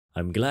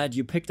I'm glad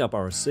you picked up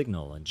our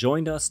signal and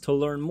joined us to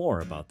learn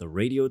more about the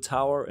radio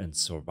tower and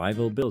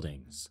survival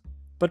buildings.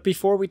 But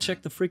before we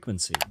check the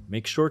frequency,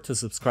 make sure to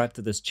subscribe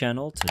to this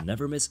channel to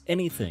never miss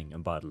anything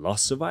about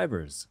Lost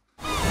Survivors.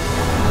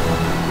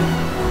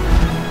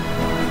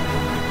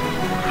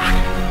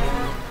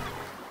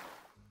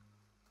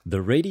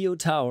 The radio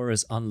tower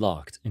is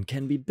unlocked and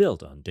can be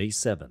built on day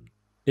 7.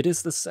 It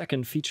is the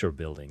second feature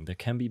building that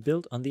can be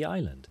built on the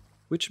island,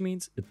 which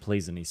means it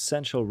plays an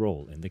essential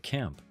role in the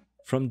camp.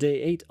 From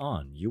day 8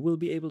 on, you will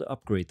be able to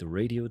upgrade the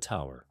radio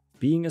tower.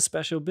 Being a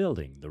special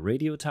building, the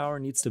radio tower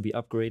needs to be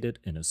upgraded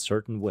in a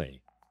certain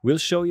way. We'll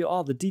show you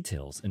all the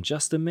details in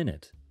just a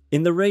minute.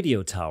 In the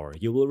radio tower,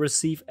 you will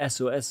receive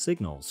SOS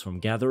signals from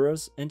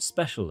gatherers and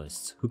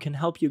specialists who can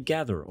help you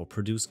gather or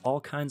produce all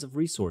kinds of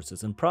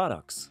resources and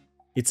products.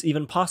 It's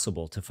even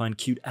possible to find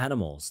cute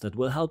animals that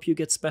will help you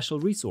get special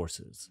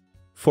resources.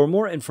 For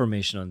more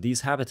information on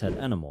these habitat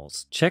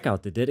animals, check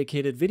out the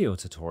dedicated video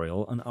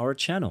tutorial on our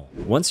channel.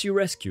 Once you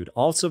rescued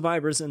all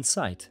survivors in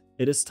sight,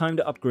 it is time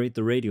to upgrade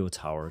the radio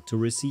tower to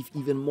receive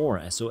even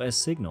more SOS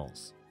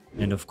signals.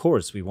 And of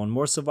course, we want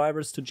more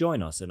survivors to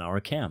join us in our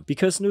camp,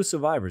 because new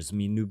survivors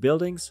mean new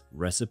buildings,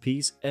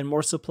 recipes, and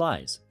more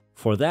supplies.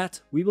 For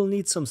that, we will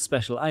need some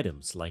special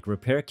items like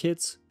repair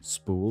kits,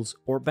 spools,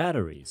 or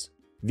batteries.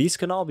 These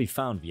can all be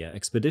found via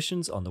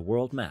expeditions on the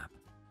world map.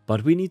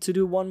 But we need to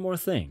do one more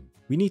thing.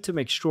 We need to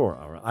make sure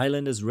our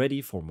island is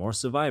ready for more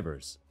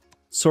survivors.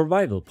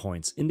 Survival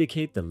points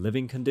indicate the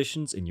living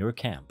conditions in your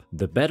camp.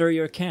 The better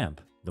your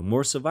camp, the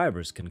more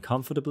survivors can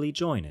comfortably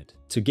join it.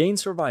 To gain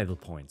survival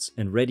points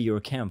and ready your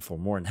camp for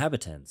more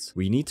inhabitants,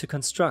 we need to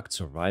construct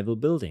survival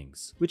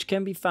buildings, which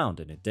can be found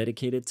in a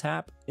dedicated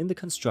tab in the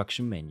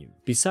construction menu.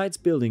 Besides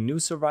building new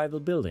survival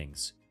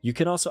buildings, you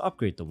can also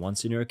upgrade the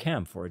ones in your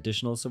camp for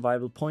additional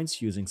survival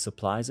points using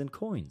supplies and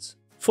coins.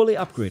 Fully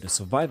upgrade a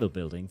survival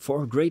building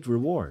for a great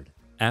reward.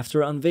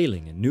 After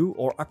unveiling a new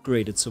or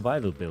upgraded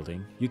survival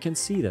building, you can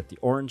see that the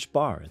orange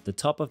bar at the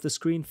top of the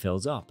screen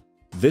fills up.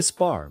 This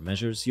bar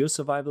measures your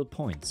survival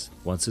points.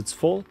 Once it's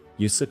full,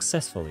 you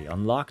successfully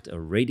unlocked a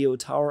radio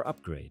tower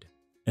upgrade.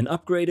 An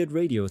upgraded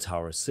radio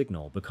tower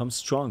signal becomes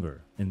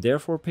stronger and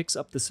therefore picks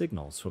up the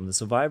signals from the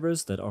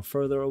survivors that are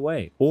further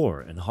away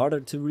or in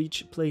harder to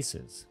reach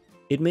places.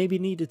 It may be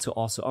needed to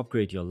also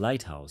upgrade your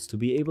lighthouse to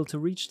be able to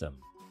reach them.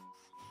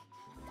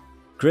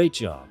 Great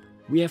job!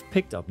 We have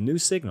picked up new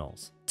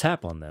signals.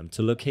 Tap on them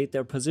to locate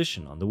their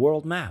position on the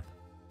world map.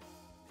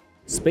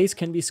 Space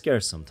can be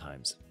scarce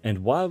sometimes,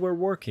 and while we're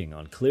working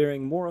on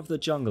clearing more of the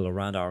jungle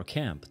around our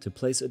camp to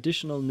place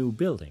additional new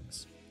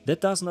buildings, that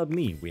does not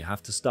mean we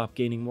have to stop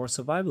gaining more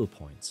survival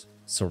points.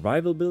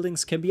 Survival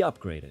buildings can be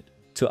upgraded.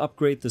 To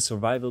upgrade the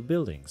survival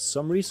buildings,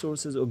 some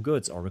resources or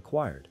goods are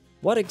required.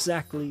 What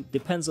exactly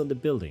depends on the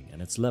building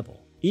and its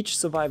level. Each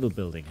survival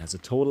building has a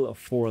total of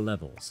 4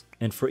 levels,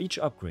 and for each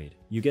upgrade,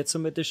 you get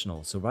some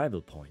additional survival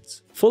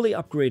points. Fully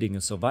upgrading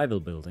a survival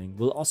building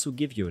will also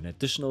give you an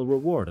additional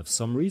reward of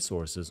some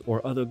resources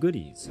or other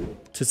goodies.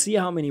 To see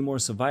how many more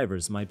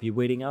survivors might be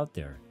waiting out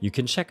there, you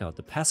can check out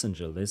the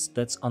passenger list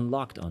that's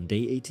unlocked on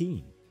day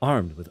 18.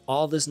 Armed with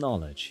all this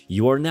knowledge,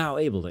 you are now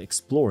able to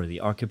explore the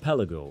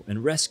archipelago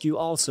and rescue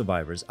all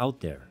survivors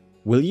out there.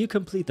 Will you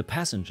complete the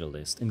passenger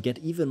list and get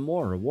even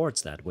more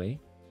rewards that way?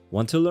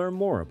 Want to learn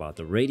more about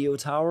the radio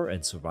tower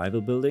and survival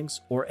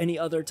buildings or any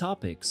other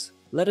topics?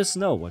 Let us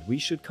know what we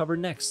should cover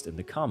next in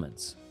the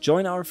comments.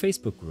 Join our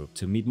Facebook group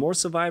to meet more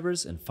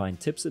survivors and find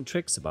tips and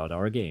tricks about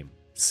our game.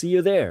 See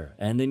you there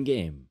and in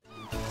game.